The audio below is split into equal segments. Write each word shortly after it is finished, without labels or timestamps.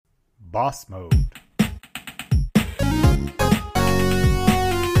boss mode.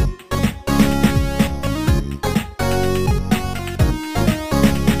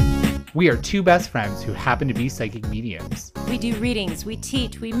 We are two best friends who happen to be psychic mediums. We do readings, we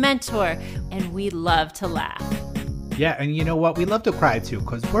teach, we mentor, and we love to laugh. Yeah, and you know what? We love to cry too,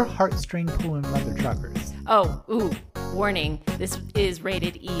 because we're heartstring pulling leather truckers. Oh, warning, this is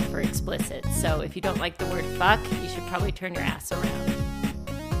rated E for explicit, so if you don't like the word fuck, you should probably turn your ass around.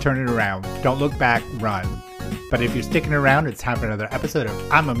 Turn it around. Don't look back, run. But if you're sticking around, it's time for another episode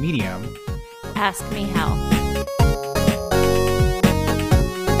of I'm a Medium. Ask me how.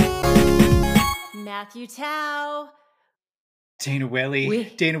 Matthew Tao. Dana Willie.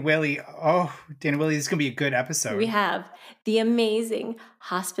 Oh, Dana Willie, this is going to be a good episode. We have the amazing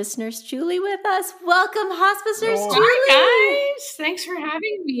hospice nurse Julie with us. Welcome, hospice nurse Julie. Hi, guys. Thanks for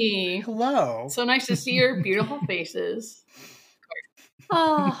having me. Hello. So nice to see your beautiful faces.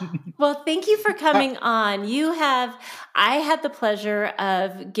 Oh, well, thank you for coming on. I had the pleasure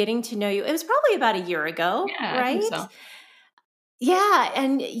of getting to know you. It was probably about a year ago, Yeah, right? I think so. Yeah,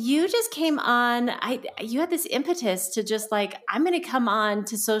 and you just came on. You had this impetus to just like, I'm going to come on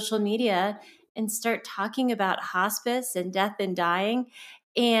to social media and start talking about hospice and death and dying.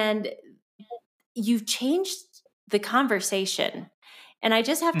 And you've changed the conversation. And I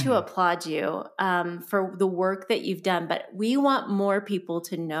just have to applaud you for the work that you've done. But we want more people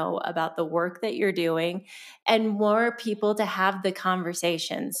to know about the work that you're doing and more people to have the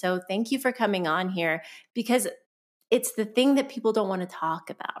conversation. So thank you for coming on here, because it's the thing that people don't want to talk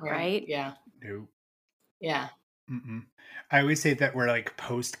about, right? Yeah. No. Yeah. Mm-mm. I always say that we're like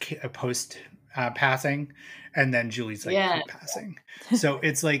post passing, and then Julie's like passing. So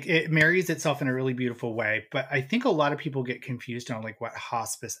it's like it marries itself in a really beautiful way. But I think a lot of people get confused on like what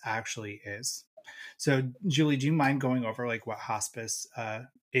hospice actually is. So Julie, do you mind going over like what hospice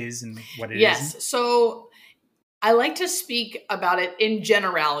is and what it is? Yes. So I like to speak about it in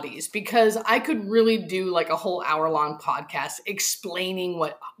generalities, because I could really do like a whole hour-long podcast explaining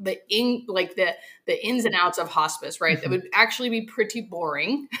what the ins and outs of hospice, right? Mm-hmm. That would actually be pretty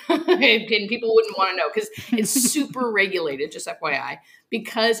boring, and people wouldn't want to know, because it's super regulated, just FYI,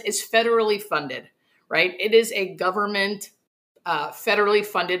 because it's federally funded, right? It is a government federally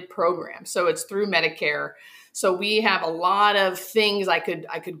funded program, so it's through Medicare. So we have a lot of things I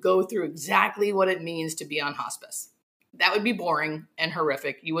could go through exactly what it means to be on hospice. That would be boring and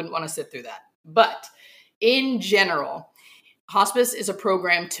horrific. You wouldn't want to sit through that. But in general, hospice is a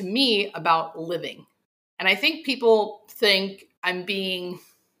program to me about living. And I think people think I'm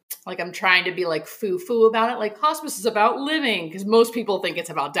trying to be like foo-foo about it. Like hospice is about living, because most people think it's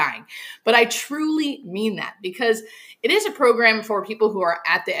about dying. But I truly mean that, because it is a program for people who are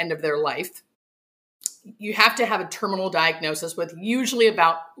at the end of their life. You have to have a terminal diagnosis with usually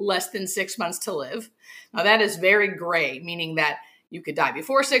about less than 6 months to live. Now that is very gray, meaning that you could die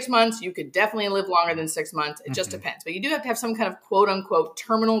before 6 months. You could definitely live longer than 6 months. It just depends. But you do have to have some kind of quote unquote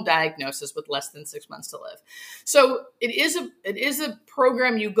terminal diagnosis with less than 6 months to live. So it is a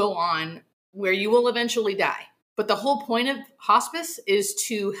program you go on where you will eventually die. But the whole point of hospice is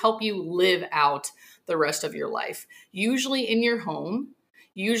to help you live out the rest of your life, usually in your home,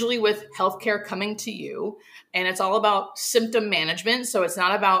 usually with healthcare coming to you. And it's all about symptom management. So it's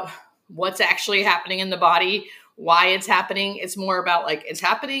not about what's actually happening in the body, why it's happening. It's more about like, it's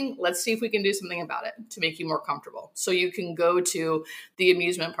happening. Let's see if we can do something about it to make you more comfortable. So you can go to the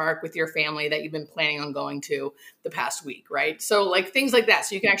amusement park with your family that you've been planning on going to the past week, right? So like things like that.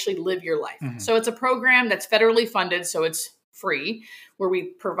 So you can actually live your life. So it's a program that's federally funded. So it's free, where we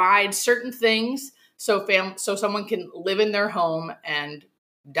provide certain things so someone can live in their home and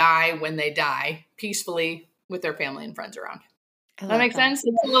die when they die peacefully with their family and friends around. Does that make sense?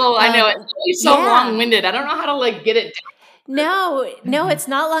 It's a little, I know it's so long-winded. I don't know how to like get it down. No, it's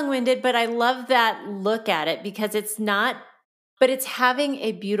not long-winded, but I love that look at it, because it's not, but it's having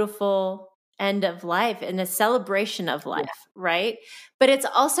a beautiful end of life and a celebration of life, right? But it's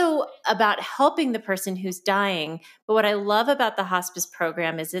also about helping the person who's dying. But what I love about the hospice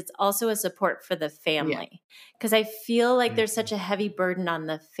program is it's also a support for the family, because I feel like there's such a heavy burden on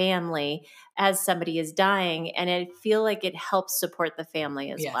the family as somebody is dying, and I feel like it helps support the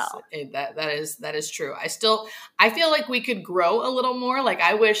family as well. That is true. I feel like we could grow a little more. Like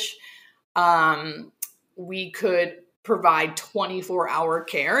I wish we could provide 24-hour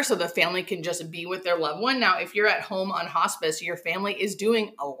care so the family can just be with their loved one. Now, if you're at home on hospice, your family is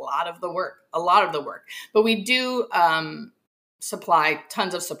doing a lot of the work. But we do supply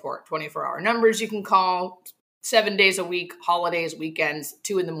tons of support, 24-hour numbers you can call, 7 days a week, holidays, weekends,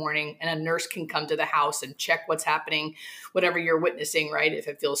 2 in the morning, and a nurse can come to the house and check what's happening, whatever you're witnessing, right? If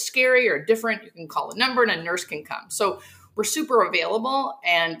it feels scary or different, you can call a number and a nurse can come. So we're super available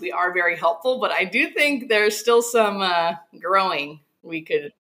and we are very helpful, but I do think there's still some growing we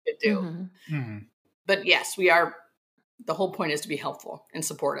could do. Mm-hmm. Mm-hmm. But yes, we are. The whole point is to be helpful and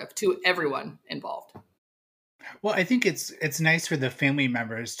supportive to everyone involved. Well, I think it's nice for the family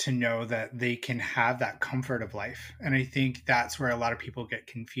members to know that they can have that comfort of life. And I think that's where a lot of people get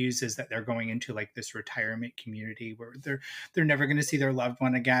confused, is that they're going into like this retirement community where they're never going to see their loved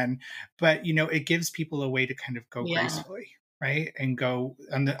one again. But, you know, it gives people a way to kind of go gracefully, right? And go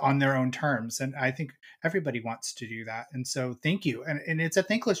on their own terms. And I think everybody wants to do that. And so thank you. And it's a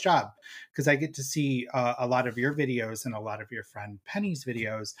thankless job, because I get to see a lot of your videos and a lot of your friend Penny's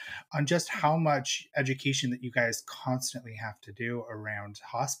videos on just how much education that you guys constantly have to do around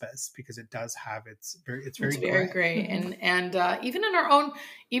hospice, because it does have it's very great. And even in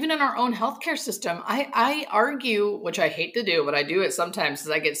our own healthcare system, I argue, which I hate to do, but I do it sometimes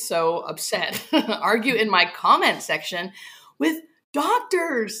because I get so upset, argue in my comment section with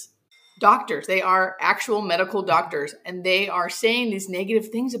doctors. They are actual medical doctors, and they are saying these negative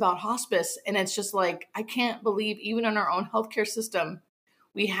things about hospice. And it's just like, I can't believe even in our own healthcare system,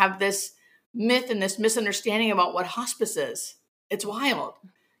 we have this myth and this misunderstanding about what hospice is. It's wild.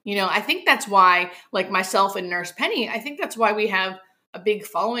 You know, I think that's why, like myself and Nurse Penny, I think that's why we have a big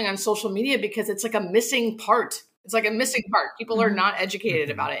following on social media, because it's like a missing part. It's like a missing part. People are not educated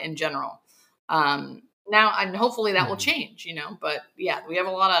about it in general. Now, and hopefully that will change, you know, but yeah, we have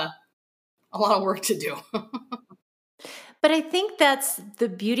a lot of work to do. But I think that's the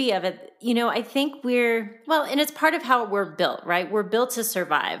beauty of it. You know, I think and it's part of how we're built, right? We're built to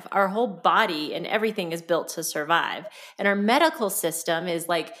survive. Our whole body and everything is built to survive. And our medical system is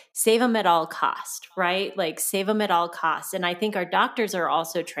like, save them at all cost, right? Like save them at all cost. And I think our doctors are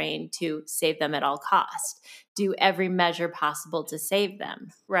also trained to save them at all cost, do every measure possible to save them,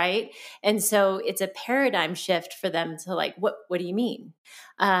 right? And so it's a paradigm shift for them to like, what do you mean?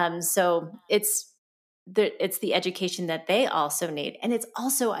 So it's the education that they also need. And it's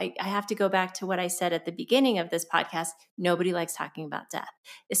also, I have to go back to what I said at the beginning of this podcast. Nobody likes talking about death,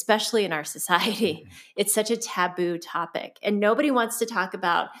 especially in our society. It's such a taboo topic, and nobody wants to talk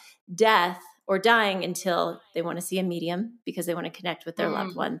about death or dying until they want to see a medium because they want to connect with their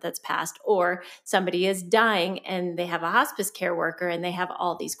loved one that's passed, or somebody is dying and they have a hospice care worker and they have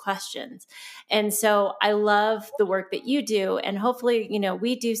all these questions. And so I love the work that you do. And hopefully, you know,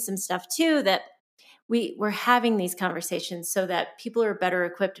 we do some stuff too, that we're having these conversations so that people are better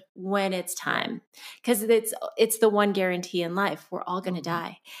equipped when it's time, because it's the one guarantee in life. We're all going to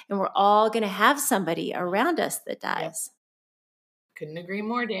die, and we're all going to have somebody around us that dies. Couldn't agree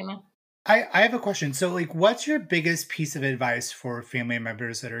more, Dana. I have a question. So like, what's your biggest piece of advice for family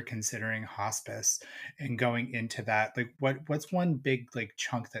members that are considering hospice and going into that? Like what's one big like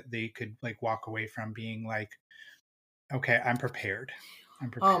chunk that they could like walk away from being like, okay, I'm prepared.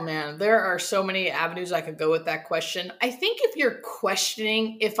 Oh man, there are so many avenues I could go with that question. I think if you're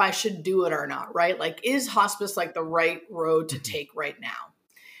questioning if I should do it or not, right? Like, is hospice like the right road to take right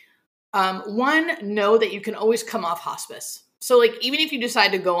now? One, know that you can always come off hospice. So like, even if you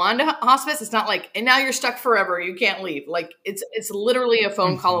decide to go on to hospice, it's not like, and now you're stuck forever, you can't leave. Like it's literally a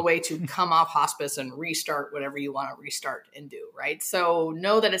phone call away to come off hospice and restart whatever you want to restart and do, right? So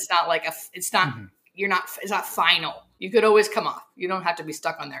know that it's not like it's not final. You could always come off. You don't have to be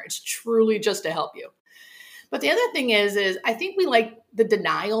stuck on there. It's truly just to help you. But the other thing is I think we like the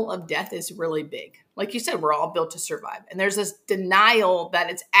denial of death is really big. Like you said, we're all built to survive. And there's this denial that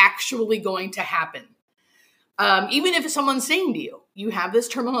it's actually going to happen. Even if someone's saying to you, you have this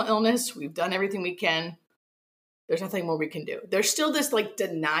terminal illness, we've done everything we can, there's nothing more we can do. There's still this like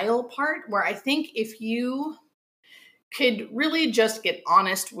denial part where I think if you could really just get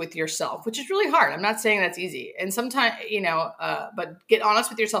honest with yourself, which is really hard. I'm not saying that's easy. And sometimes, but get honest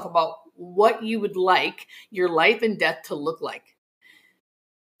with yourself about what you would like your life and death to look like.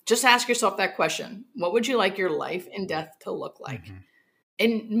 Just ask yourself that question. What would you like your life and death to look like?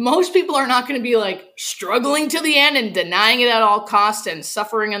 And most people are not going to be like struggling to the end and denying it at all costs and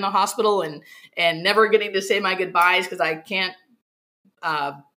suffering in the hospital and never getting to say my goodbyes because I can't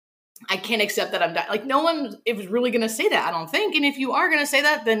accept that I'm dying. Like no one is really going to say that, I don't think. And if you are going to say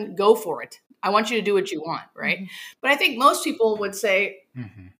that, then go for it. I want you to do what you want, right? But I think most people would say,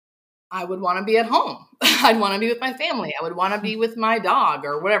 I would want to be at home. I'd want to be with my family. I would want to be with my dog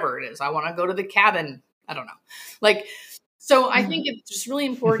or whatever it is. I want to go to the cabin. I don't know. So I think it's just really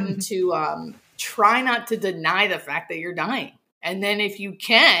important to try not to deny the fact that you're dying. And then if you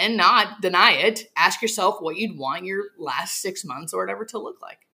can not deny it, ask yourself what you'd want your last 6 months or whatever to look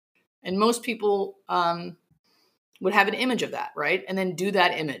like. And most people would have an image of that, right? And then do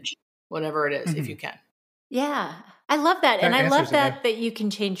that image, whatever it is, if you can. Yeah. I love that. And I love that you can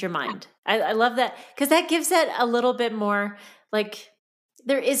change your mind. I love that because that gives it a little bit more like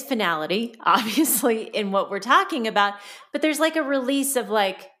there is finality, obviously, in what we're talking about, but there's like a release of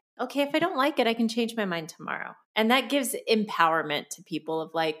like, okay, if I don't like it, I can change my mind tomorrow. And that gives empowerment to people of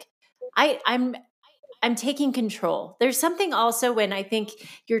like, I'm taking control. There's something also when I think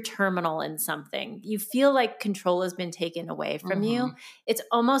you're terminal in something, you feel like control has been taken away from you. It's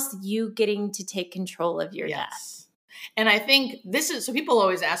almost you getting to take control of your death. And I think so people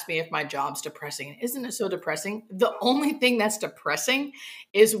always ask me if my job's depressing. Isn't it so depressing? The only thing that's depressing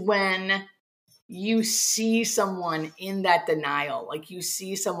is when you see someone in that denial, like you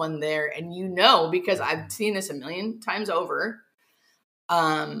see someone there and because I've seen this a million times over,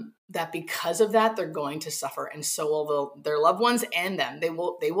 that because of that, they're going to suffer. And so will their loved ones and them, they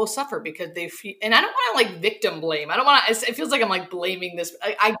will suffer because they feel, and I don't want to like victim blame. I don't want to, it feels like I'm like blaming this.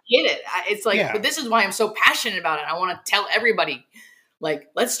 I get it. It's like, but this is why I'm so passionate about it. I want to tell everybody, like,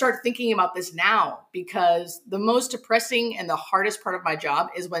 let's start thinking about this now, because the most depressing and the hardest part of my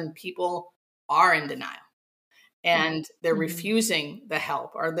job is when people are in denial. And they're refusing the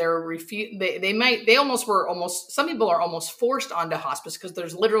help, or some people are almost forced onto hospice because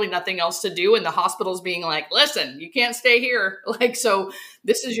there's literally nothing else to do. And the hospital's being like, listen, you can't stay here. Like, so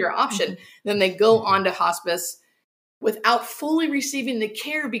this is your option. Then they go onto hospice without fully receiving the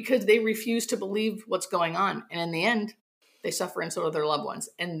care because they refuse to believe what's going on. And in the end, they suffer, and so do their loved ones.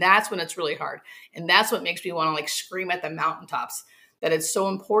 And that's when it's really hard. And that's what makes me want to like scream at the mountaintops that it's so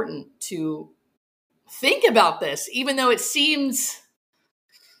important to think about this, even though it seems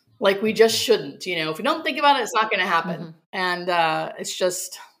like we just shouldn't. If we don't think about it, it's not going to happen. And it's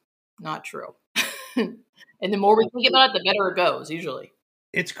just not true. And the more we think about it, the better it goes, usually.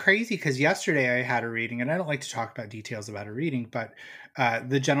 It's crazy because yesterday I had a reading, and I don't like to talk about details about a reading, but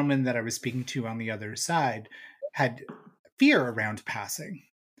the gentleman that I was speaking to on the other side had fear around passing.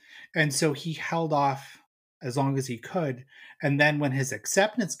 And so he held off as long as he could. And then when his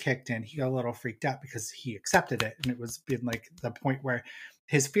acceptance kicked in, he got a little freaked out because he accepted it. And it was been like the point where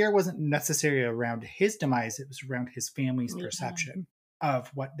his fear wasn't necessarily around his demise. It was around his family's perception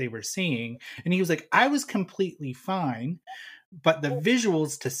of what they were seeing. And he was like, I was completely fine, but the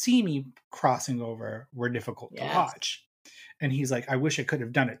visuals to see me crossing over were difficult to watch. And he's like, I wish I could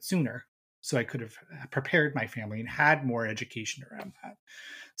have done it sooner, so I could have prepared my family and had more education around that.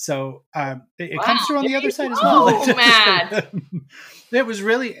 So it comes through on the other side as well. Oh, man. It was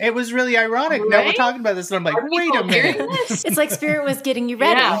really ironic. Right? Now we're talking about this, and I'm like, wait a minute. It's like Spirit was getting you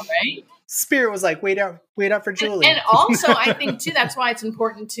ready. Yeah, right? Spirit was like, wait out for Julie. And also, I think too, that's why it's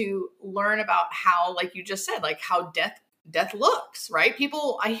important to learn about how, like you just said, like how death looks, right?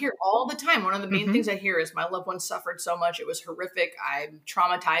 People, I hear all the time. One of the main things I hear is my loved one suffered so much. It was horrific. I'm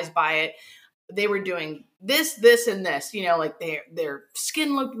traumatized by it. They were doing this, and this, like their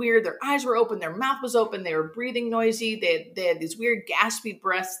skin looked weird. Their eyes were open. Their mouth was open. They were breathing noisy. They had these weird gaspy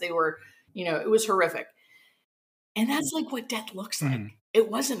breaths. They were, it was horrific. And that's like what death looks like.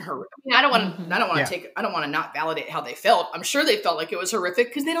 It wasn't horrific. I don't want to not validate how they felt. I'm sure they felt like it was horrific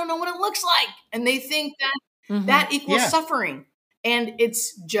because they don't know what it looks like. And they think that that equals suffering. And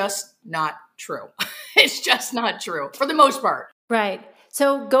it's just not true. It's just not true for the most part. Right.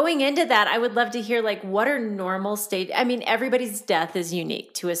 So going into that, I would love to hear like what are normal state. I mean, everybody's death is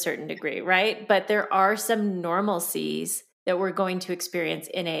unique to a certain degree, right? But there are some normalcies that we're going to experience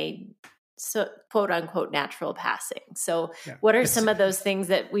in a quote unquote natural passing. So what are some of those things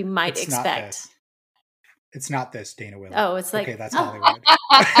that we might expect? It's not this, Dana Willis. Oh, it's like, okay, that's Hollywood.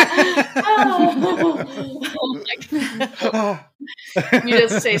 You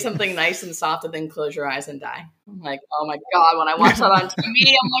just say something nice and soft and then close your eyes and die. I'm like, oh my God, when I watch that on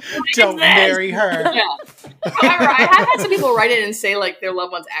TV, I'm like, what don't is this? marry her. Yeah. However, I have had some people write in and say like their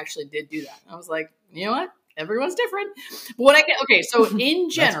loved ones actually did do that. I was like, you know what? Everyone's different. But so in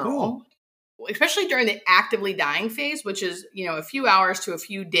general, especially during the actively dying phase, which is, a few hours to a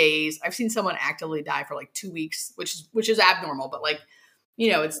few days. I've seen someone actively die for like 2 weeks, which is abnormal, but like,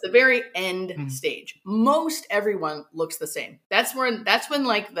 it's the very end stage. Most everyone looks the same. That's when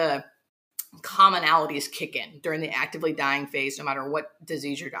like the commonalities kick in during the actively dying phase, no matter what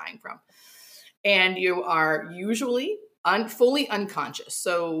disease you're dying from. And you are usually fully unconscious.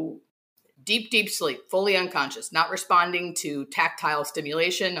 So deep sleep, fully unconscious, not responding to tactile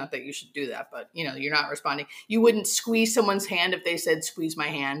stimulation. Not that you should do that, but you're not responding. You wouldn't squeeze someone's hand if they said, squeeze my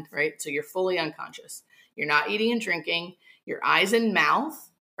hand, right? So you're fully unconscious. You're not eating and drinking. Your eyes and mouth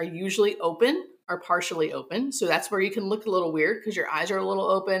are usually open or partially open. So that's where you can look a little weird because your eyes are a little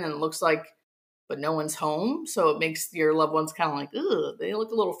open and it looks like, but no one's home. So it makes your loved ones kind of like, ugh, they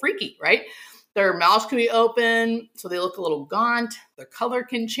look a little freaky, right? Their mouths can be open, so they look a little gaunt. Their color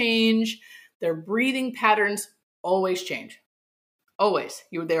can change. Their breathing patterns always change. Always.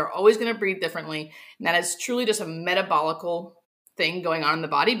 They're always going to breathe differently. And that is truly just a metabolical thing going on in the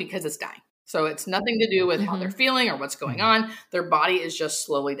body because it's dying. So it's nothing to do with how they're feeling or what's going on. Their body is just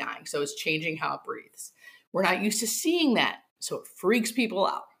slowly dying. So it's changing how it breathes. We're not used to seeing that. So it freaks people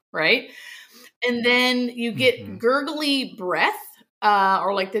out, right? And then you get gurgly breath,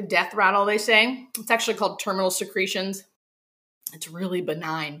 or like the death rattle, they say. It's actually called terminal secretions. It's really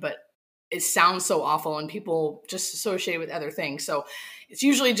benign, but it sounds so awful and people just associate it with other things. So it's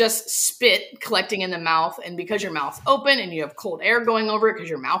usually just spit collecting in the mouth. And because your mouth's open and you have cold air going over it because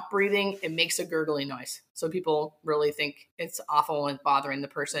your mouth breathing, it makes a gurgly noise. So people really think it's awful and bothering the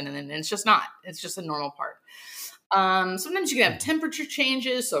person. And then it's just not. It's just a normal part. Sometimes you can have temperature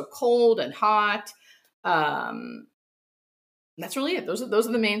changes, so cold and hot. That's really it. Those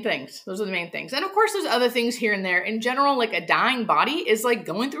are the main things. Those are the main things. And of course, there's other things here and there. In general, like a dying body is like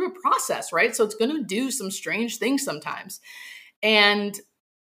going through a process, right? So it's going to do some strange things sometimes. And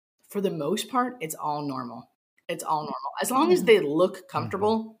for the most part, it's all normal. It's all normal. As long as they look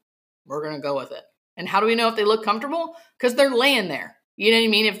comfortable, we're going to go with it. And how do we know if they look comfortable? Because they're laying there. You know what I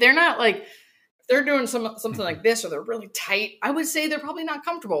mean? If they're not like, if they're doing something like this, or they're really tight, I would say they're probably not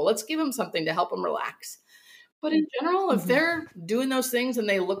comfortable. Let's give them something to help them relax. But in general, if they're doing those things and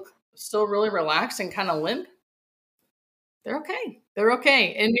they look still really relaxed and kind of limp, they're okay. They're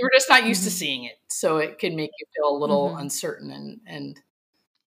okay. And you're just not used to seeing it. So it can make you feel a little uncertain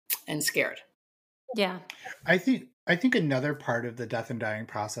and scared. Yeah. I think another part of the death and dying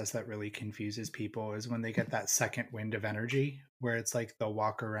process that really confuses people is when they get that second wind of energy, where it's like they'll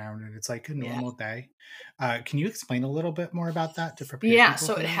walk around and it's like a normal day. Can you explain a little bit more about that to prepare people?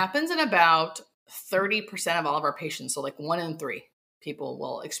 So it happens in about 30% of all of our patients. So like 1 in 3 people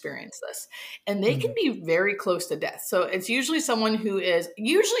will experience this, and they can be very close to death. So it's usually someone who is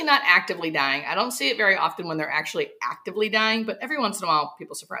usually not actively dying. I don't see it very often when they're actually actively dying, but every once in a while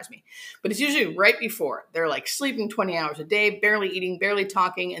people surprise me. But it's usually right before they're like sleeping 20 hours a day, barely eating, barely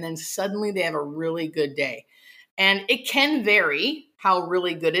talking. And then suddenly they have a really good day. And it can vary how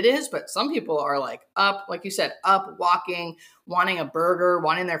really good it is, but some people are like up, like you said, up, walking, wanting a burger,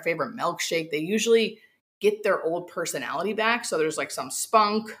 wanting their favorite milkshake. They usually get their old personality back. So there's like some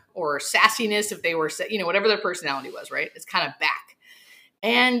spunk or sassiness if they were, whatever their personality was, right? It's kind of back.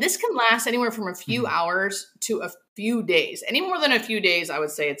 And this can last anywhere from a few hours to a few days. Any more than a few days, I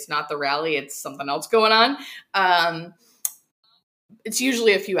would say it's not the rally, it's something else going on. It's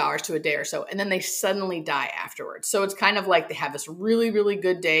usually a few hours to a day or so, and then they suddenly die afterwards. So it's kind of like they have this really, really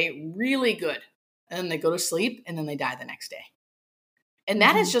good day, really good, and then they go to sleep, and then they die the next day. And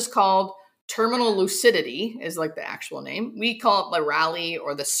that is just called terminal lucidity, is like the actual name. We call it the rally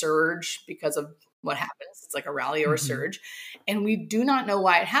or the surge because of what happens. It's like a rally or a surge, and we do not know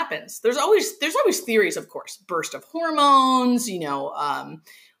why it happens. There's always theories, of course, burst of hormones,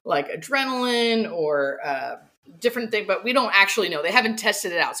 like adrenaline or different thing, but we don't actually know. They haven't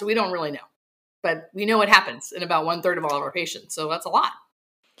tested it out, so we don't really know. But we know it happens in about 1/3 of all of our patients, so that's a lot.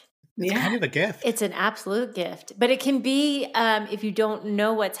 It's kind of a gift. It's an absolute gift, but it can be, if you don't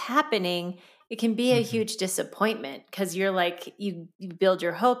know what's happening, it can be a huge disappointment because you're like, you build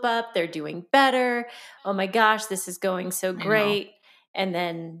your hope up. They're doing better. Oh my gosh, this is going so great. And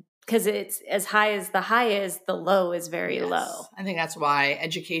then because it's as high as the high is, the low is very low. I think that's why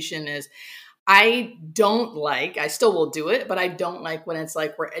education is, I still will do it, but I don't like when it's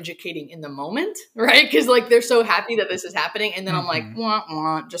like we're educating in the moment, right? Because like they're so happy that this is happening. And then I'm like, wah,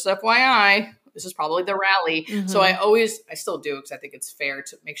 wah, just FYI, this is probably the rally. So I still do because I think it's fair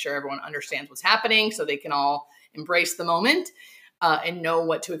to make sure everyone understands what's happening so they can all embrace the moment and know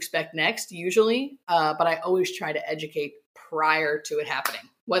what to expect next usually. But I always try to educate prior to it happening,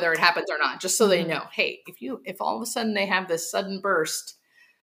 whether it happens or not, just so they know, hey, if all of a sudden they have this sudden burst,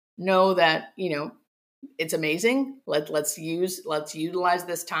 know that, it's amazing. Let's utilize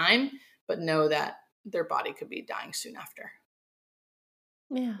this time, but know that their body could be dying soon after.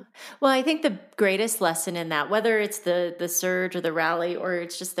 Yeah. Well, I think the greatest lesson in that, whether it's the surge or the rally, or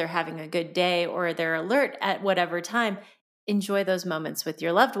it's just they're having a good day or they're alert at whatever time, enjoy those moments with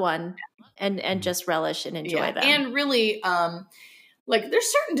your loved one and just relish and enjoy them. And really, like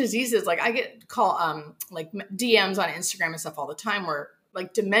there's certain diseases, like I get like DMs on Instagram and stuff all the time where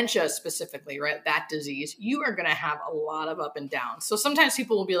like dementia specifically, right? That disease, you are going to have a lot of up and downs. So sometimes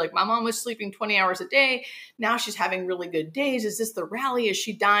people will be like, my mom was sleeping 20 hours a day. Now she's having really good days. Is this the rally? Is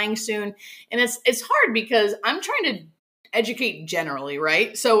she dying soon? And it's hard because I'm trying to educate generally,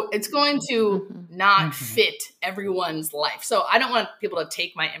 right? So it's going to not fit everyone's life. So I don't want people to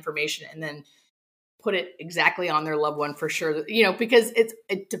take my information and then put it exactly on their loved one for sure, because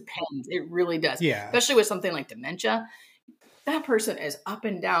it depends. It really does. Yeah. Especially with something like dementia. That person is up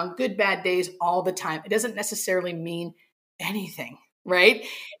and down, good, bad days all the time. It doesn't necessarily mean anything, right?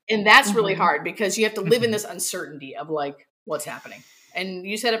 And that's really hard because you have to live in this uncertainty of like, what's happening. And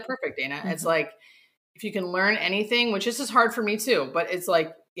you said it perfect, Dana. It's like, if you can learn anything, which this is hard for me too, but it's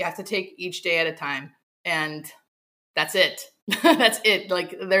like, you have to take each day at a time, and that's it. That's it.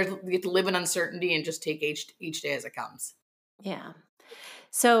 Like you have to live in uncertainty and just take each day as it comes. Yeah.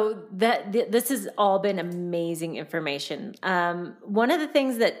 So this has all been amazing information. One of the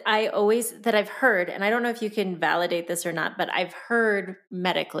things that I've heard, and I don't know if you can validate this or not, but I've heard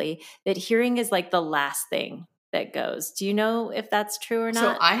medically that hearing is like the last thing that goes. Do you know if that's true or not?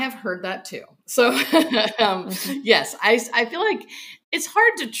 So I have heard that too. So yes, I feel like it's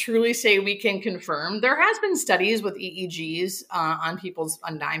hard to truly say we can confirm. There has been studies with EEGs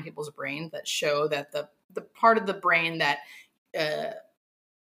on dying people's brains that show that the part of the brain that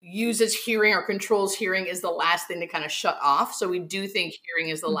uses hearing or controls hearing is the last thing to kind of shut off. So we do think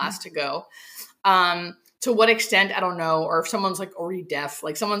hearing is the last to go. To what extent, I don't know. Or if someone's like already deaf,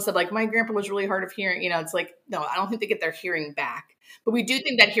 like someone said, like my grandpa was really hard of hearing, it's like, no, I don't think they get their hearing back. But we do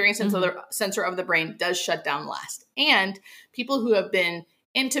think that hearing sensor of the brain does shut down last. And people who have been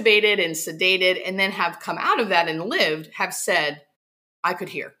intubated and sedated and then have come out of that and lived have said, I could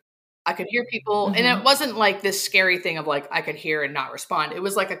hear people. And it wasn't like this scary thing of like, I could hear and not respond. It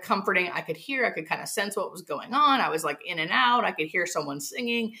was like a comforting, I could hear, I could kind of sense what was going on. I was like in and out. I could hear someone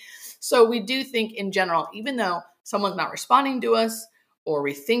singing. So we do think in general, even though someone's not responding to us or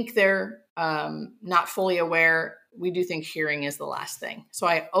we think they're not fully aware, we do think hearing is the last thing. So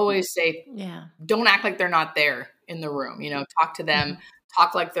I always say, don't act like they're not there in the room, talk to them,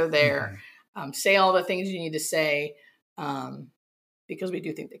 talk like they're there, say all the things you need to say. Because we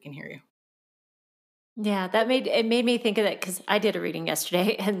do think they can hear you. Yeah, it made me think of that because I did a reading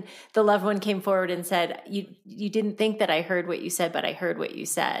yesterday, and the loved one came forward and said, "You didn't think that I heard what you said, but I heard what you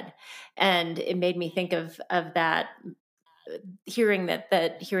said," and it made me think of that hearing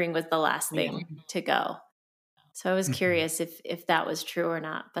that hearing was the last thing to go. So I was curious if that was true or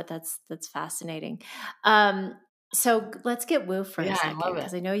not, but that's fascinating. So let's get woo for a second,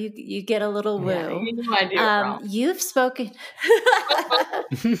 because I know you get a little woo. I do. You've spoken.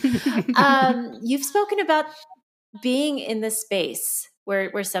 You've spoken about being in the space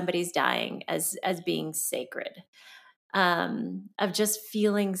where somebody's dying as being sacred, of just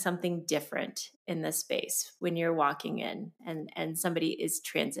feeling something different in the space when you're walking in and somebody is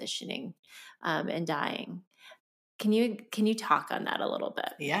transitioning and dying. Can you talk on that a little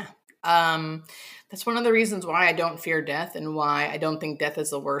bit? Yeah. That's one of the reasons why I don't fear death and why I don't think death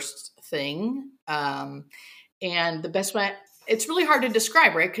is the worst thing. And the best way, it's really hard to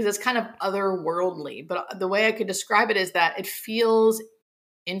describe, right? Because it's kind of otherworldly, but the way I could describe it is that it feels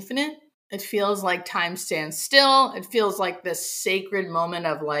infinite. It feels like time stands still. It feels like this sacred moment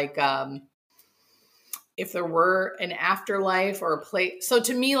of like, if there were an afterlife or a place. So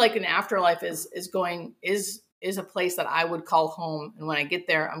to me, like an afterlife is a place that I would call home. And when I get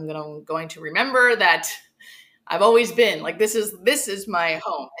there, I'm going to remember that I've always been like, this is my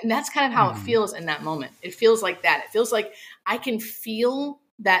home. And that's kind of how it feels in that moment. It feels like that. It feels like I can feel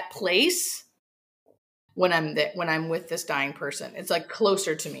that place when I'm with this dying person. It's like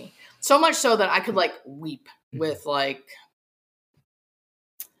closer to me. So much so that I could like weep with like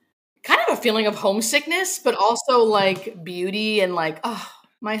kind of a feeling of homesickness, but also like beauty and like, oh,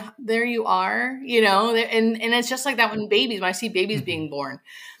 there you are, and it's just like that when I see babies being born,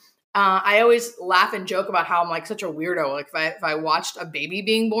 I always laugh and joke about how I'm like such a weirdo. Like if I watched a baby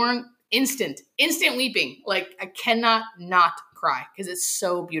being born, instant weeping. Like I cannot not cry because it's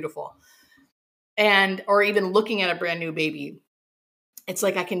so beautiful. Or even looking at a brand new baby, it's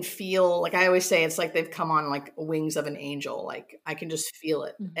like I can feel, like I always say, it's like they've come on like wings of an angel. Like I can just feel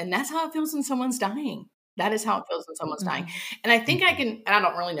it. And that's how it feels when someone's dying. That is how it feels when someone's dying. And I think I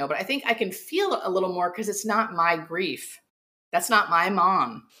don't really know, but I think I can feel it a little more because it's not my grief. That's not my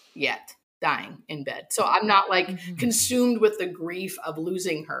mom yet dying in bed. So I'm not like consumed with the grief of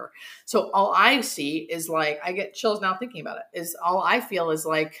losing her. So all I see is like, I get chills now thinking about it, is all I feel is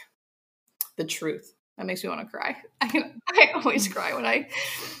like the truth. That makes me want to cry. I always cry when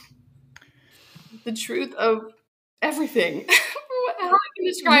the truth of everything, what how I can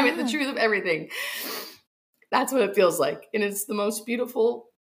describe it, the truth of everything. That's what it feels like. And it's the most beautiful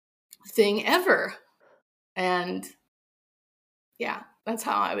thing ever. And yeah, that's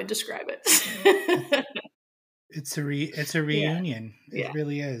how I would describe it. It's a reunion. Yeah. It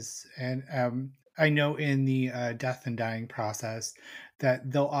really is. And I know in the death and dying process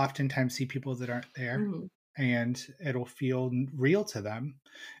that they'll oftentimes see people that aren't there, Mhm. and it'll feel real to them.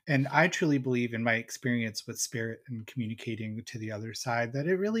 And I truly believe, in my experience with spirit and communicating to the other side, that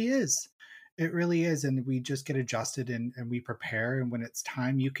it really is. It really is. And we just get adjusted, and we prepare. And when it's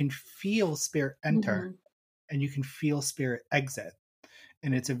time, you can feel spirit enter, Mhm. and you can feel spirit exit.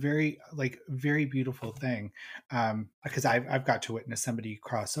 And it's a very beautiful thing, because I've got to witness somebody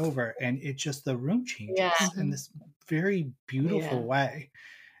cross over, and it just, the room Yeah. changes in this very beautiful way.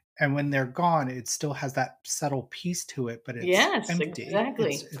 And when they're gone, it still has that subtle piece to it, but it's Yes, empty.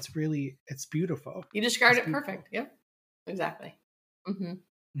 exactly. It's beautiful. You described It's it perfect. Yep, exactly. hmm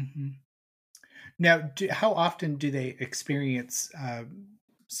Now, how often do they experience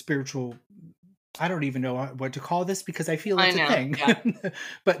spiritual? I don't even know what to call this, because I feel I it's a know. thing. Yeah.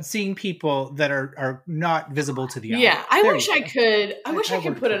 But seeing people that are not visible to the eye. Yeah, I There wish you I go. could. I wish I could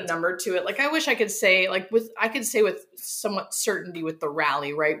worked put a towards it. number to it. Like I wish I could say, with somewhat certainty with the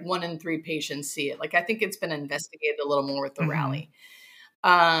rally, right? 1 in 3 patients see it. Like I think it's been investigated a little more with the Mhm. rally,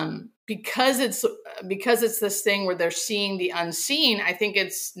 because it's this thing where they're seeing the unseen. I think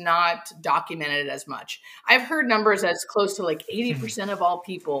it's not documented as much. I've heard numbers as close to like 80% of all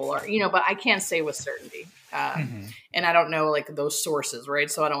people, or but I can't say with certainty. Mhm. And I don't know like those sources, right?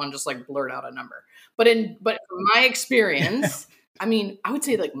 So I don't want to just like blurt out a number. But from my experience, I mean, I would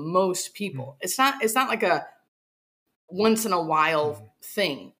say like most people. It's not like a once in a while Mhm.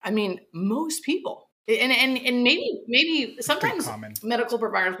 thing. I mean, most people. And maybe It's pretty sometimes common. medical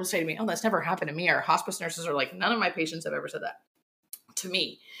providers will say to me, "Oh, that's never happened to me." Or hospice nurses are like, "None of my patients have ever said that to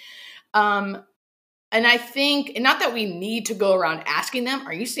me." Um, and I think, and not that we need to go around asking them,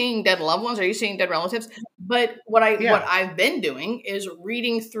 "Are you seeing dead loved ones? Are you seeing dead relatives?" But what Yeah. I've been doing is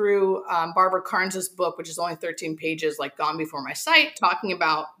reading through Barbara Carnes's book, which is only 13 pages, like Gone Before My Sight, talking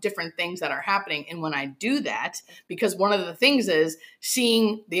about different things that are happening. And when I do that, because one of the things is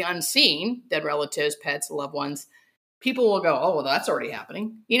seeing the unseen, dead relatives, pets, loved ones, people will go, "Oh, well, that's already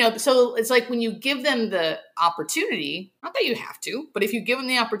happening." So it's like when you give them the opportunity, not that you have to, but if you give them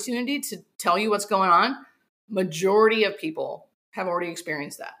the opportunity to tell you what's going on, majority of people have already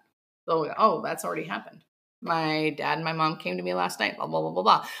experienced that. They'll go, "Oh, that's already happened. My dad and my mom came to me last night, blah, blah, blah, blah,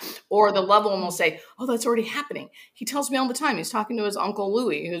 blah." Or the loved one will say, "Oh, that's already happening. He tells me all the time. He's talking to his Uncle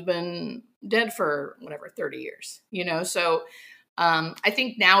Louis, who's been dead for whatever, 30 years. So I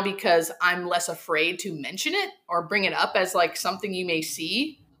think now, because I'm less afraid to mention it or bring it up as like something you may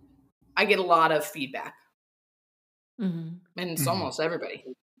see, I get a lot of feedback. And it's almost everybody.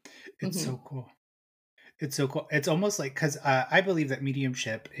 It's so cool. It's so cool. It's almost like, because I believe that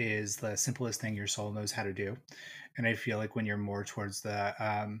mediumship is the simplest thing your soul knows how to do. And I feel like when you're more towards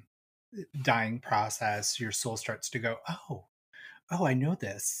the dying process, your soul starts to go, oh, I know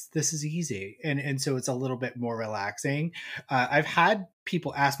this. This is easy. And so it's a little bit more relaxing. I've had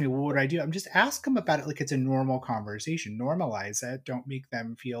people ask me, well, what do I do? I'm just ask them about it like it's a normal conversation. Normalize it. Don't make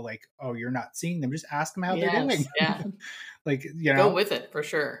them feel like, oh, you're not seeing them. Just ask them how they're doing. Yeah. Like, Go with it, for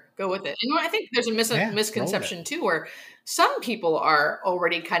sure. Go with it. And I think there's a Yeah, roll with misconception it. too, where some people are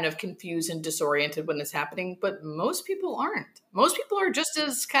already kind of confused and disoriented when it's happening, but most people aren't. Most people are just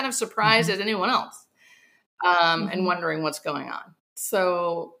as kind of surprised as anyone else, and wondering what's going on.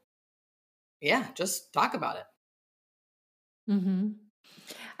 So yeah, just talk about it.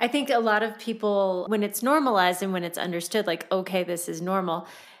 I think a lot of people, when it's normalized and when it's understood, like, okay, this is normal,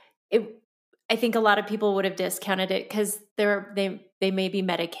 I think a lot of people would have discounted it because they may be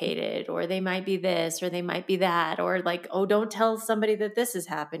medicated, or they might be this, or they might be that, or like, oh, don't tell somebody that this is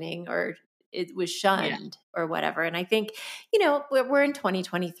happening, or it was shunned or whatever. And I think, we're in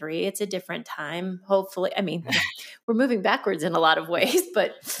 2023. It's a different time. Hopefully, I mean, we're moving backwards in a lot of ways,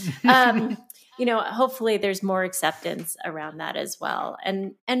 but hopefully there's more acceptance around that as well.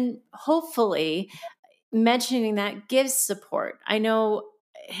 And hopefully mentioning that gives support. I know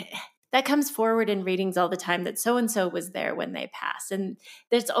that comes forward in readings all the time, that so-and-so was there when they passed. And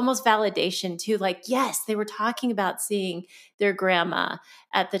there's almost validation too. Like, yes, they were talking about seeing their grandma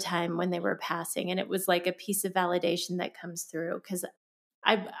at the time when they were passing. And it was like a piece of validation that comes through, because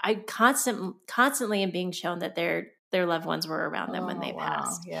I constantly am being shown that their loved ones were around them when they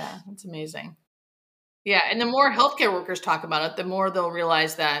passed. Yeah, that's amazing. Yeah, and the more healthcare workers talk about it, the more they'll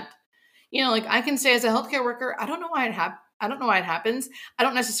realize that, like I can say as a healthcare worker, I don't know why it happens. I don't know why it happens. I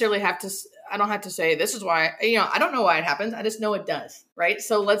don't necessarily have to I don't have to say, this is why, I don't know why it happens. I just know it does. Right.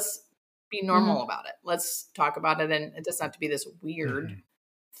 So let's be normal about it. Let's talk about it. And it doesn't have to be this weird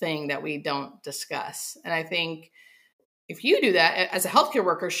thing that we don't discuss. And I think if you do that as a healthcare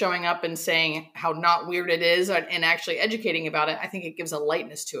worker, showing up and saying how not weird it is and actually educating about it, I think it gives a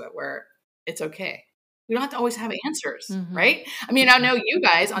lightness to it where it's okay. We don't have to always have answers, right? I mean, I know you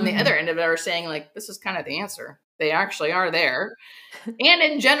guys on the other end of it are saying like, this is kind of the answer. They actually are there. And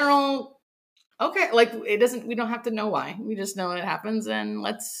in general, okay, like we don't have to know why. We just know it happens and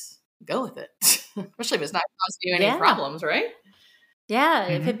let's go with it. Especially if it's not causing you any problems, right? Yeah,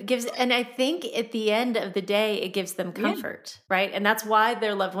 if it gives, and I think at the end of the day, it gives them comfort, right? And that's why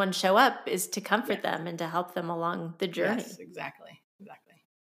their loved ones show up, is to comfort them and to help them along the journey. Yes, exactly.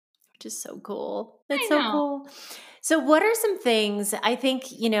 Which is so cool. That's so cool. So what are some things, I think,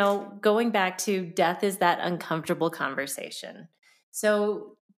 going back to death is that uncomfortable conversation.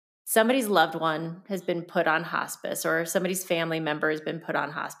 So somebody's loved one has been put on hospice, or somebody's family member has been put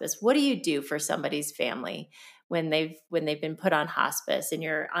on hospice. What do you do for somebody's family when they've been put on hospice and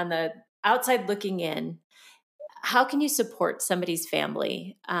you're on the outside looking in? How can you support somebody's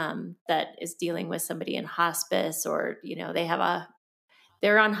family that is dealing with somebody in hospice, or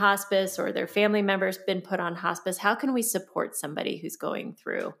they're on hospice, or their family member's been put on hospice? How can we support somebody who's going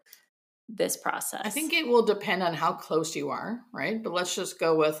through this process? I think it will depend on how close you are, right? But let's just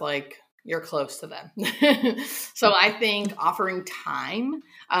go with like, you're close to them. So I think offering time,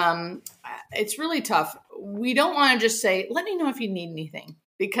 it's really tough. We don't want to just say, let me know if you need anything,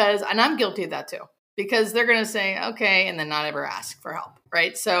 and I'm guilty of that too, because they're going to say, okay, and then not ever ask for help,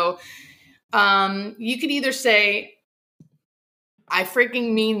 right? So you could either say, I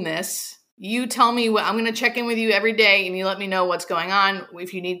freaking mean this. You tell me what I'm going to check in with you every day, and you let me know what's going on.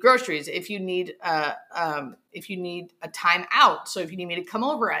 If you need groceries, if you need a time out. So if you need me to come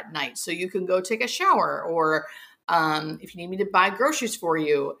over at night so you can go take a shower, or if you need me to buy groceries for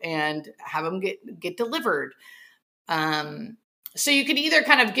you and have them get delivered. So you could either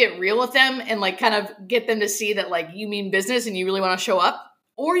kind of get real with them and like kind of get them to see that like you mean business and you really want to show up,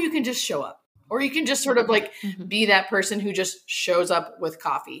 or you can just show up. Or you can just sort of like be that person who just shows up with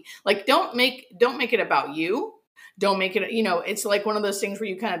coffee. Like, don't make it about you. Don't make it, it's like one of those things where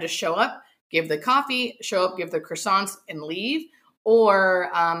you kind of just show up, give the coffee, show up, give the croissants and leave. Or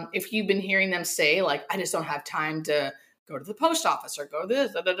if you've been hearing them say like, I just don't have time to go to the post office or go to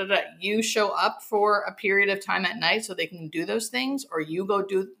this, you show up for a period of time at night so they can do those things, or you go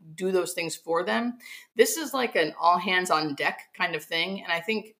do those things for them. This is like an all hands on deck kind of thing. And I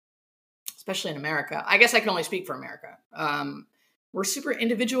think, especially in America, I guess I can only speak for America. We're super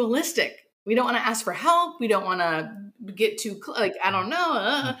individualistic. We don't want to ask for help. We don't want to get too, I don't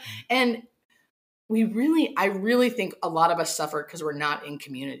know. And I really think a lot of us suffer because we're not in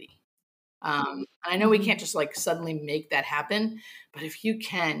community. I know we can't just like suddenly make that happen, but if you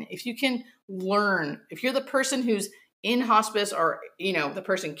can learn, if you're the person who's in hospice, or, the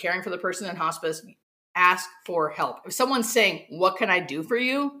person caring for the person in hospice, ask for help. If someone's saying, what can I do for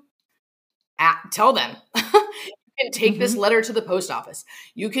you? Tell them. You can take this letter to the post office.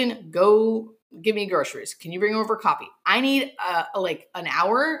 You can go give me groceries. Can you bring over coffee? I need like an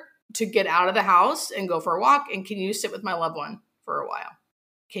hour to get out of the house and go for a walk. And can you sit with my loved one for a while?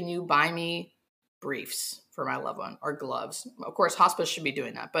 Can you buy me briefs for my loved one, or gloves? Of course, hospice should be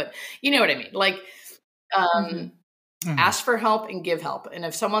doing that, but you know what I mean? Like, ask for help and give help. And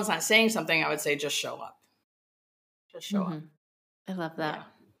if someone's not saying something, I would say, just show up. Just show up. I love that. Yeah.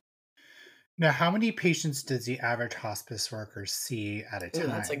 Now, how many patients does the average hospice worker see at a time? Ooh,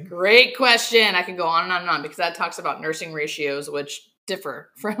 that's a great question. I can go on and on and on, because that talks about nursing ratios, which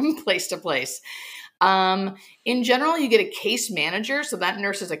differ from place to place. In general, you get a case manager. So that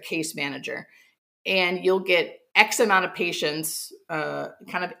nurse is a case manager, and you'll get X amount of patients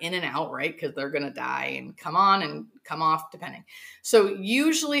kind of in and out, right? Because they're going to die and come on and come off, depending. So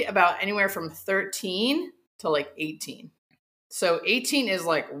usually about anywhere from 13 to like 18. So 18 is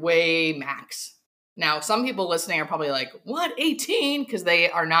like way max. Now, some people listening are probably like, what, 18? Because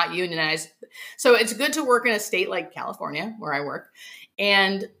they are not unionized. So it's good to work in a state like California, where I work,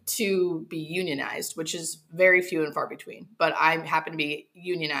 and to be unionized, which is very few and far between. But I happen to be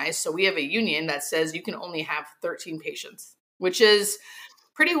unionized. So we have a union that says you can only have 13 patients, which is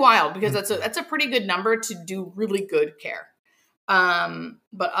pretty wild, because that's a pretty good number to do really good care.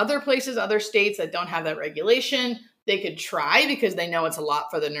 But other places, other states that don't have that regulation, they could try, because they know it's a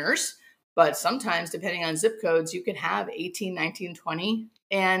lot for the nurse. But sometimes, depending on zip codes, you can have 18, 19, 20,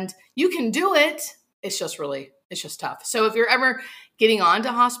 and you can do it. It's just tough. So if you're ever getting on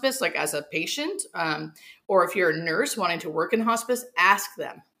to hospice, like as a patient, or if you're a nurse wanting to work in hospice, ask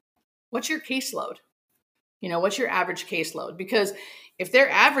them. what's your caseload? What's your average caseload? Because if they're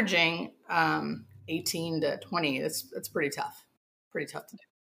averaging 18 to 20, that's pretty tough to do,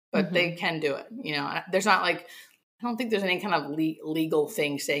 but they can do it. There's not like, I don't think there's any kind of legal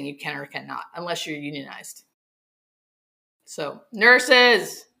thing saying you can or cannot unless you're unionized. So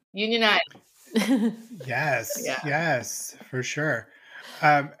nurses, unionize. Yes, for sure.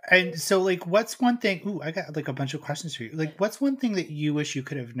 And so like, what's one thing, I got like a bunch of questions for you. Like, what's one thing that you wish you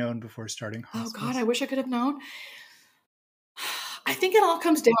could have known before starting hospice? Oh God, I wish I could have known. I think it all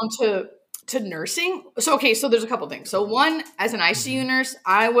comes down to nursing. So there's a couple things. So one, as an ICU nurse,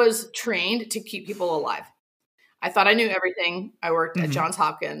 I was trained to keep people alive. I thought I knew everything. I worked at Johns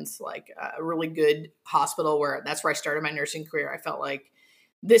Hopkins, like a really good hospital that's where I started my nursing career. I felt like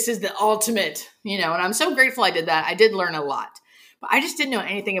this is the ultimate, and I'm so grateful I did that. I did learn a lot, but I just didn't know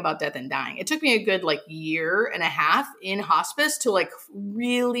anything about death and dying. It took me a good year and a half in hospice to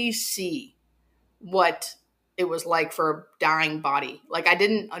really see what it was like for a dying body. I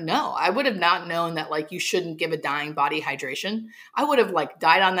didn't know. I would have not known that you shouldn't give a dying body hydration. I would have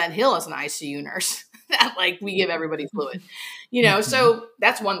died on that hill as an ICU nurse. That we give everybody fluid, so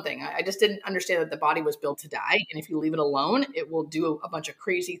that's one thing. I just didn't understand that the body was built to die. And if you leave it alone, it will do a bunch of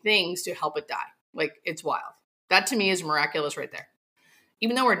crazy things to help it die. It's wild. That to me is miraculous right there.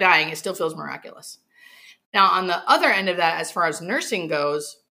 Even though we're dying, it still feels miraculous. Now, on the other end of that, as far as nursing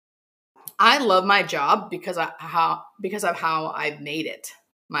goes, I love my job because of how I've made it.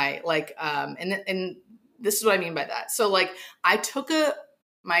 And this is what I mean by that. So I took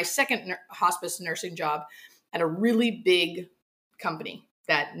my second hospice nursing job at a really big company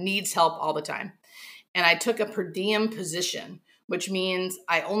that needs help all the time. And I took a per diem position, which means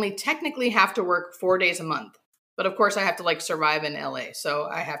I only technically have to work 4 days a month. But of course I have to survive in LA. So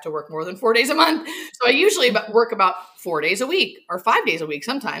I have to work more than 4 days a month. So I usually work about 4 days a week or 5 days a week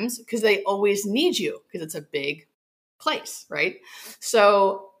sometimes, because they always need you because it's a big place, right?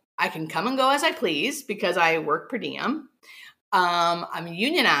 So I can come and go as I please because I work per diem. I'm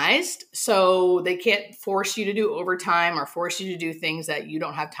unionized, so they can't force you to do overtime or force you to do things that you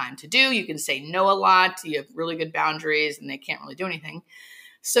don't have time to do. You can say no a lot. You have really good boundaries and they can't really do anything.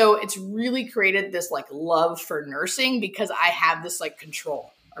 So it's really created this love for nursing because I have this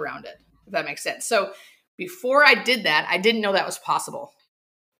control around it, if that makes sense. So before I did that, I didn't know that was possible.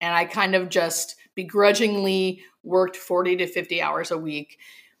 And I kind of just begrudgingly worked 40 to 50 hours a week,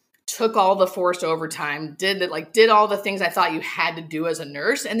 took all the forced overtime, did all the things I thought you had to do as a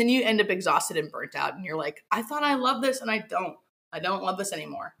nurse. And then you end up exhausted and burnt out. And you're like, I thought I loved this and I don't love this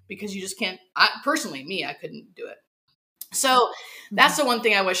anymore, because you just can't, I couldn't do it. So that's the one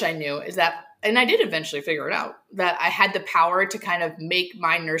thing I wish I knew is that, and I did eventually figure it out, that I had the power to kind of make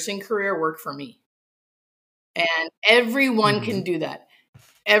my nursing career work for me. And everyone can do that.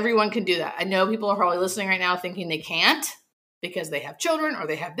 Everyone can do that. I know people are probably listening right now thinking they can't because they have children or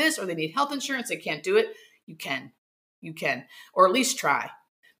they have this or they need health insurance. They can't do it. You can, or at least try,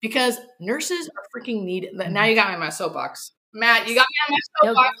 because nurses are freaking needed. Now you got me on my soapbox. Matt, you got me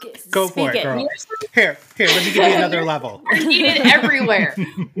on my soapbox. Go for it, girl. Here, let me give you another level. We're needed everywhere.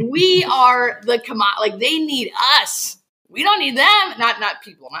 We are the they need us. We don't need them. Not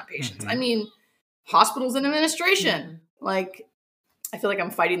people, not patients. I mean, hospitals and administration. I feel like I'm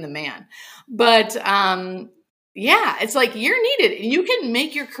fighting the man. But yeah, it's you're needed. You can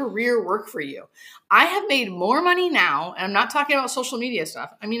make your career work for you. I have made more money now, and I'm not talking about social media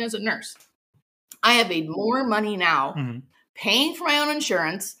stuff. I mean, as a nurse, I have made more money now paying for my own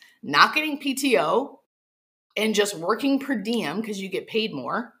insurance, not getting PTO, and just working per diem because you get paid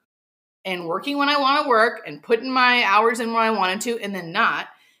more, and working when I want to work and putting my hours in when I wanted to and then not.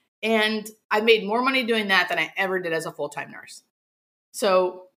 And I made more money doing that than I ever did as a full-time nurse.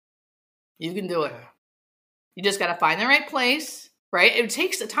 So you can do it. You just got to find the right place, right? It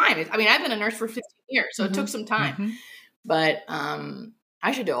takes the time. I mean, I've been a nurse for 15 years, so it took some time. But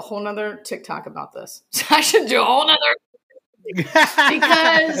I should do a whole nother TikTok about this. I should do a whole nother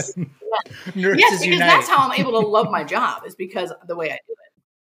because that's how I'm able to love my job, is because of the way I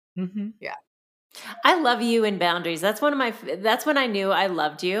do it. Yeah. I love you in boundaries. That's when I knew I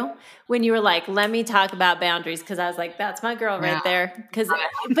loved you, when you were like, let me talk about boundaries. Cause I was like, that's my girl right there. Because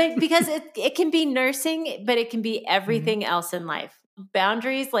it can be nursing, but it can be everything else in life.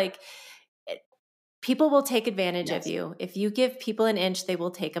 Boundaries, people will take advantage of you. If you give people an inch, they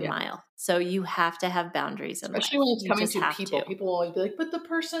will take a mile. So you have to have boundaries in life. Especially when it's coming to people. People will always be like, but the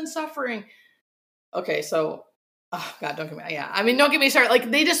person's suffering. Okay, so oh God, don't get me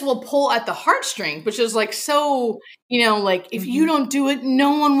started. They just will pull at the heartstring, which is so, if you don't do it,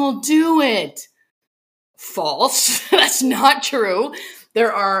 no one will do it. False. That's not true.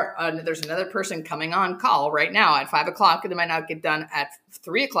 there's another person coming on call right now at 5 o'clock, and it might not get done at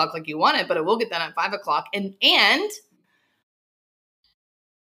 3 o'clock like you wanted, but it will get done at 5 o'clock. And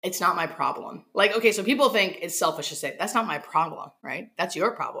it's not my problem. Like, okay, so people think it's selfish to say, that's not my problem, right? That's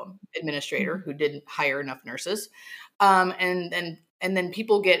your problem, administrator who didn't hire enough nurses. And then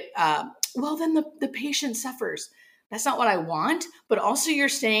people get, well, then the patient suffers. That's not what I want. But also you're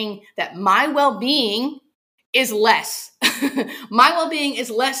saying that my well-being is less. My well-being is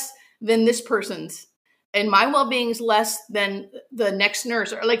less than this person's. And my well-being is less than the next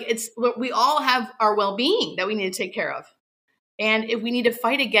nurse. Or like, we all have our well-being that we need to take care of. And if we need to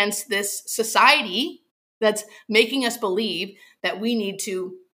fight against this society that's making us believe that we need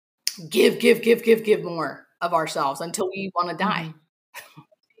to give more of ourselves until we want to die.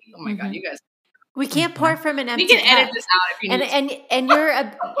 Oh my God, you guys. We can't pour from an empty cup. We can edit cup. this out if you need and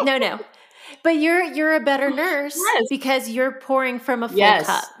you're no. But you're a better nurse because you're pouring from a full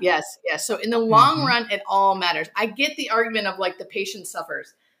cup. Yes. So in the long run, it all matters. I get the argument of like the patient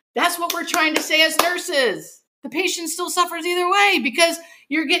suffers. That's what we're trying to say as nurses. The patient still suffers either way because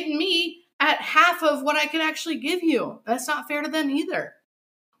you're getting me at half of what I could actually give you. That's not fair to them either.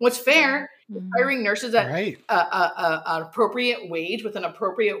 What's fair is hiring nurses at an appropriate wage with an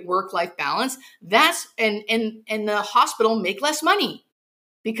appropriate work-life balance. That's and the hospital make less money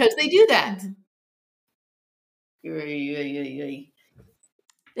because they do that.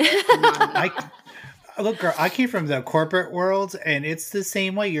 Look, girl, I came from the corporate world, and it's the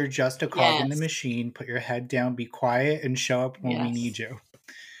same way. You're just a cog in the machine. Put your head down, be quiet, and show up when we need you.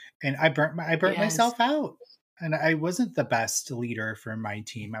 And I burnt myself out, and I wasn't the best leader for my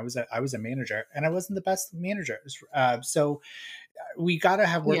team. I was a manager, and I wasn't the best manager. So we got to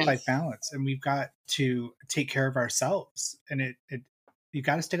have work-life balance, and we've got to take care of ourselves. And you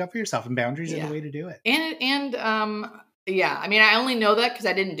got to stick up for yourself, and boundaries are the way to do it. And I mean, I only know that because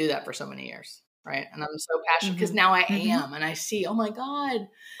I didn't do that for so many years. Right. And I'm so passionate because now I am, and I see, oh my God,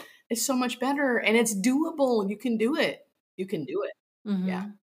 it's so much better and it's doable. You can do it. Yeah.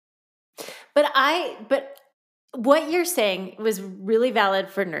 But what you're saying was really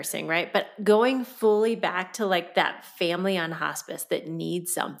valid for nursing, right? But going fully back to like that family on hospice that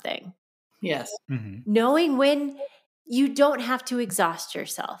needs something. Yes. Knowing when you don't have to exhaust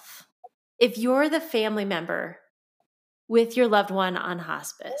yourself. If you're the family member with your loved one on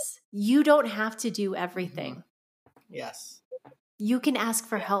hospice, you don't have to do everything. Yes. You can ask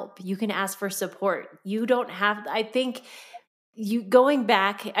for help. You can ask for support. You don't have, I think you going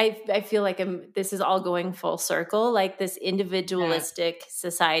back, I feel like this is all going full circle, like this individualistic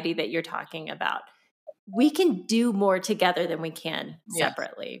society that you're talking about. We can do more together than we can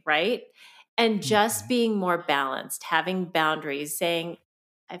separately, right? And just being more balanced, having boundaries, saying,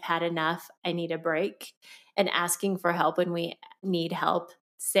 I've had enough, I need a break, and asking for help when we need help,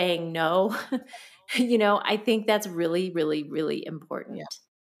 saying no. I think that's really, really, really important. Yeah.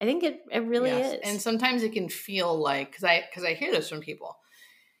 I think it really is. And sometimes it can feel like, because I hear this from people,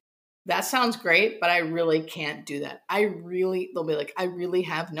 that sounds great, but I really can't do that. They'll be like, I really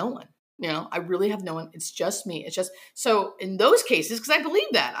have no one. I really have no one. It's just me. It's just, so in those cases, because I believe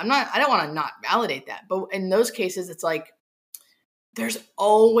that, I don't want to not validate that, but in those cases, it's like, there's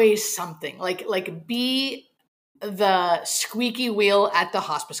always something like be the squeaky wheel at the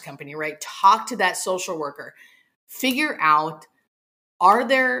hospice company, right? Talk to that social worker, figure out, are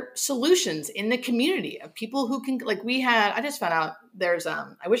there solutions in the community of people who can, like I just found out there's,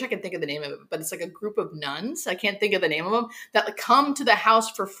 I wish I could think of the name of it, but it's like a group of nuns. I can't think of the name of them that come to the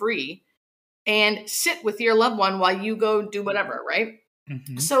house for free and sit with your loved one while you go do whatever. Right.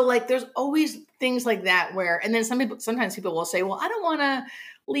 So like, there's always things like that and then sometimes people will say, well, I don't want to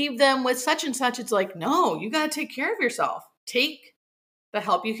leave them with such and such. It's like, no, you got to take care of yourself. Take the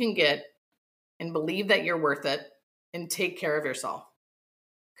help you can get and believe that you're worth it and take care of yourself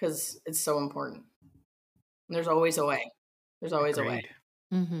because it's so important. And there's always a way. There's always a way.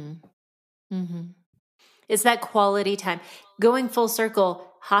 It's that quality time. Going full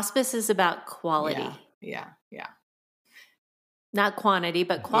circle, hospice is about quality. Yeah. Not quantity,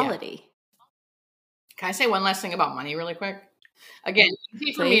 but quality. Can I say one last thing about money really quick? Again,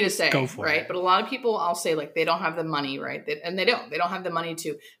 easy for me to say, right? It. But a lot of people, I'll say like they don't have the money, right? And they don't have the money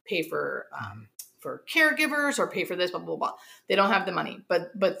to pay for caregivers or pay for this, blah, blah, blah. They don't have the money,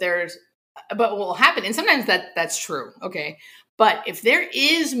 but what will happen, and sometimes that's true. Okay. But if there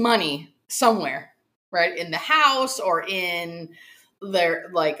is money somewhere, right, in the house or in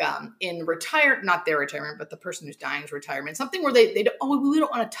their in not their retirement, but the person who's dying's retirement, something where they don't, we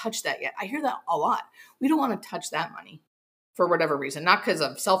don't want to touch that yet. I hear that a lot. We don't want to touch that money for whatever reason, not because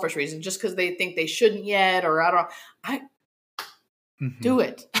of selfish reason, just because they think they shouldn't yet, or I don't know. Do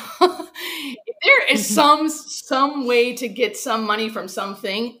it. If there is some way to get some money from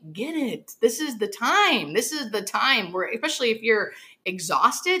something, get it. This is the time. This is the time where, especially if you're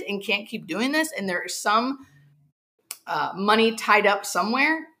exhausted and can't keep doing this, and there is some money tied up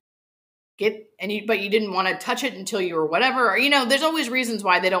somewhere, but you didn't want to touch it until you were whatever, or, there's always reasons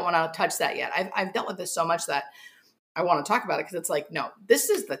why they don't want to touch that yet. I've dealt with this so much that I want to talk about it, because it's like, no, this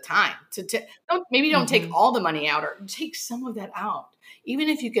is the time to don't take all the money out, or take some of that out. Even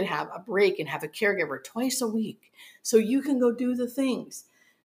if you could have a break and have a caregiver twice a week so you can go do the things,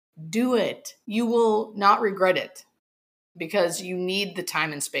 do it. You will not regret it, because you need the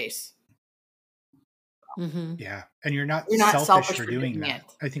time and space. Yeah. And you're not selfish selfish for doing that. It.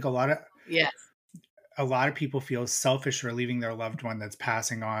 I think a lot of people feel selfish for leaving their loved one that's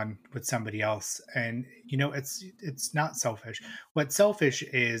passing on with somebody else. And, it's not selfish. What's selfish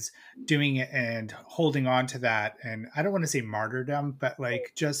is doing it and holding on to that. And I don't want to say martyrdom, but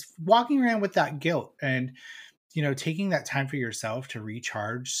like just walking around with that guilt and, taking that time for yourself to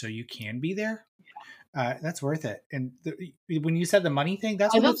recharge so you can be there. That's worth it. And when you said the money thing,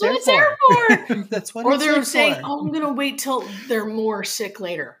 that's what it's there for. That's what. Or it's they're saying, for. "Oh, I'm going to wait till they're more sick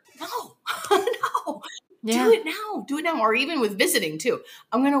later." No, no. Yeah. Do it now. Do it now. Or even with visiting too.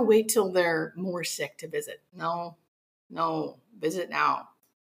 I'm going to wait till they're more sick to visit. No. Visit now.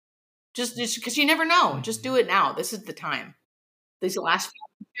 Just because you never know. Just do it now. This is the time. These last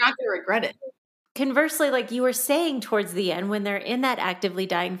few, you're not going to regret it. Conversely, like you were saying towards the end, when they're in that actively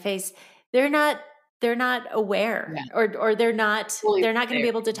dying phase, they're not aware, or they're not going to be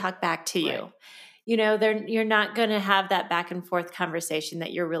able to talk back to you. You're not going to have that back and forth conversation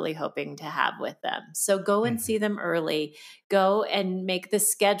that you're really hoping to have with them. So go and see them early. Go and make the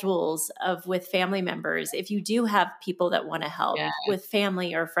schedules with family members. If you do have people that want to help with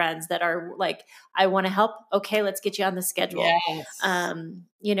family or friends that are like, I want to help. Okay, let's get you on the schedule. Yes.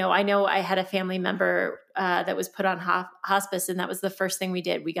 I know I had a family member that was put on hospice, and that was the first thing we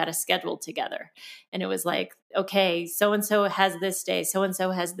did. We got a schedule together, and it was like, okay, so-and-so has this day,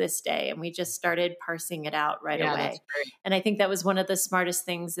 so-and-so has this day. And we just started parsing it out right away. That's great. And I think that was one of the smartest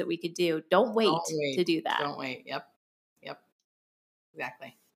things that we could do. Don't wait to do that. Don't wait. Yep.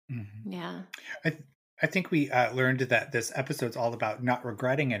 Exactly. Mm-hmm. Yeah. I think we learned that this episode's all about not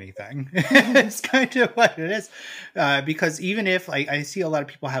regretting anything. It's kind of what it is. Because even if I see a lot of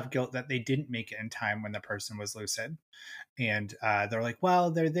people have guilt that they didn't make it in time when the person was lucid. And they're like, well,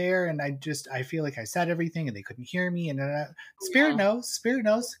 they're there. And I feel like I said everything and they couldn't hear me. And Spirit knows,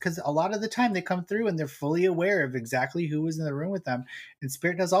 because a lot of the time they come through and they're fully aware of exactly who was in the room with them. And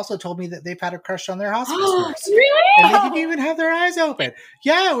Spirit has also told me that they've had a crush on their hospice nurse. Really? And they didn't even have their eyes open.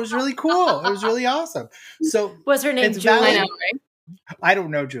 Yeah, it was really cool. It was really awesome. So was her name Julie? I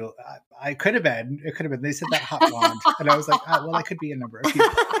don't know, Julie. I could have been. It could have been. They said that hot blonde. And I was like, well, that could be a number of people.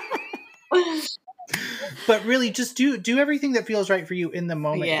 But really, just do everything that feels right for you in the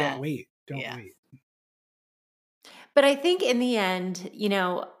moment. Don't wait. Don't wait. But I think in the end,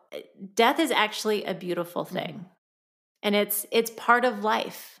 death is actually a beautiful thing. And it's part of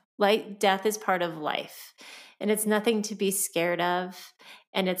life. Like death is part of life. And it's nothing to be scared of.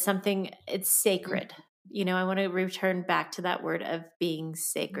 And it's sacred. I want to return back to that word of being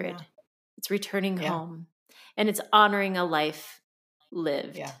sacred. Yeah. It's returning home. And it's honoring a life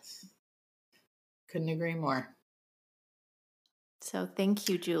lived. Yes. Couldn't agree more. So thank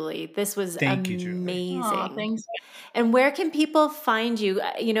you, Julie. This was amazing. Oh, thanks. And where can people find you?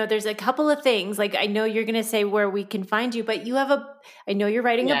 There's a couple of things. Like I know you're going to say where we can find you, but I know you're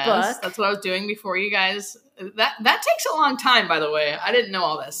writing a book. That's what I was doing before you guys. That takes a long time, by the way. I didn't know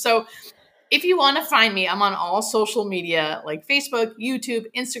all this. So if you want to find me, I'm on all social media like Facebook, YouTube,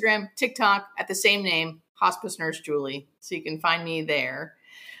 Instagram, TikTok at the same name, Hospice Nurse Julie. So you can find me there.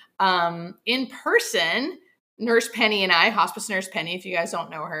 In person, Nurse Penny and I, Hospice Nurse Penny, if you guys don't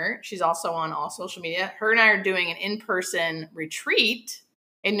know her, she's also on all social media. Her and I are doing an in-person retreat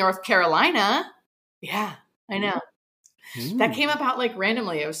in North Carolina. Yeah, I know. Ooh. That came about like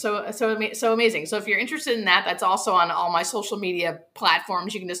randomly. It was so amazing. So if you're interested in that, that's also on all my social media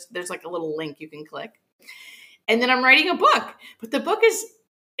platforms. You can there's like a little link you can click. And then I'm writing a book, but the book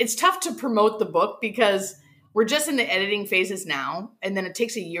it's tough to promote the book because we're just in the editing phases now, and then it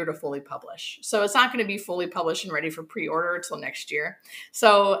takes a year to fully publish. So it's not going to be fully published and ready for pre-order until next year.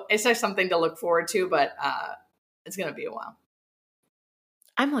 So it's just something to look forward to, but it's going to be a while.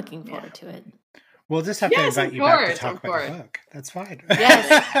 I'm looking forward to it. We'll just have to invite you back to talk about the book. That's fine.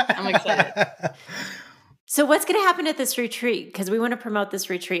 Yes, I'm excited. So what's going to happen at this retreat? Because we want to promote this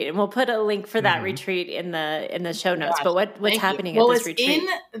retreat, and we'll put a link for that retreat in the show notes. But what's happening at this retreat?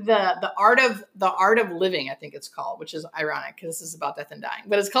 Well, it's in the art of living, I think it's called, which is ironic because this is about death and dying.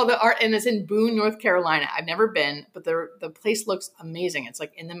 But it's called the art, and it's in Boone, North Carolina. I've never been, but the place looks amazing. It's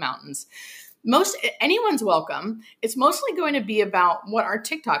like in the mountains. Anyone's welcome. It's mostly going to be about what our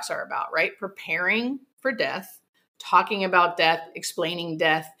TikToks are about, right? Preparing for death, talking about death, explaining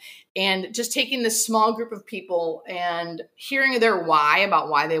death, and just taking this small group of people and hearing their why about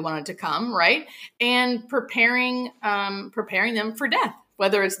why they wanted to come, right? And preparing them for death,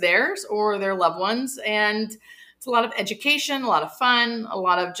 whether it's theirs or their loved ones. And it's a lot of education, a lot of fun, a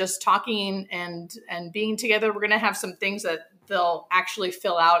lot of just talking and being together. We're going to have some things that they'll actually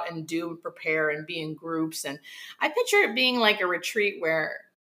fill out and do, prepare and be in groups. And I picture it being like a retreat where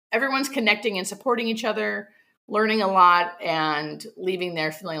everyone's connecting and supporting each other, learning a lot, and leaving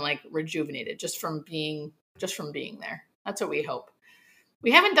there feeling like rejuvenated just from being there. That's what we hope.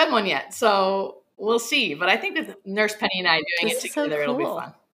 We haven't done one yet, so we'll see. But I think with Nurse Penny and I doing it together, so cool. It'll be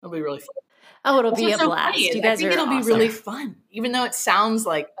fun. It'll be really fun. Oh, it'll be a blast. You guys it'll be really fun, even though it sounds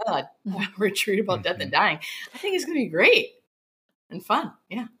like a retreat about death and dying. I think it's going to be great and fun.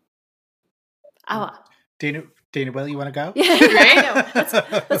 Yeah. Oh, Dana, Will, you want to go? Yeah,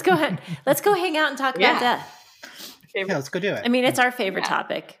 right. Let's go ahead. Let's go hang out and talk about death. Yeah, let's go do it. I mean, it's our favorite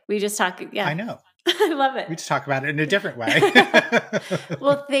topic. We just talk. Yeah, I know. I love it. We just talk about it in a different way.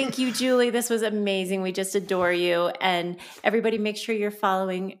 Well, thank you, Julie. This was amazing. We just adore you. And everybody, make sure you're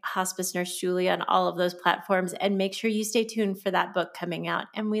following Hospice Nurse Julie on all of those platforms, and make sure you stay tuned for that book coming out.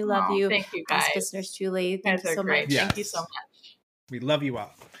 And we love you. Thank you, guys. Hospice Nurse Julie. Thank you so much. Yes. Thank you so much. We love you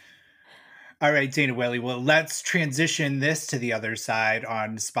all. All right, Dana Willie. Well, let's transition this to the other side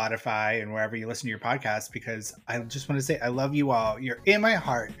on Spotify and wherever you listen to your podcast, because I just want to say I love you all. You're in my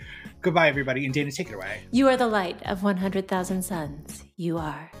heart. Goodbye, everybody. And Dana, take it away. You are the light of 100,000 suns. You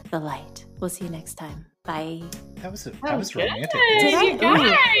are the light. We'll see you next time. Bye. That was romantic. Did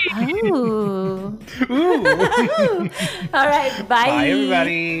I? Ooh. Ooh. All right. Bye. Bye,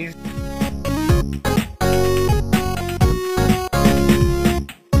 everybody.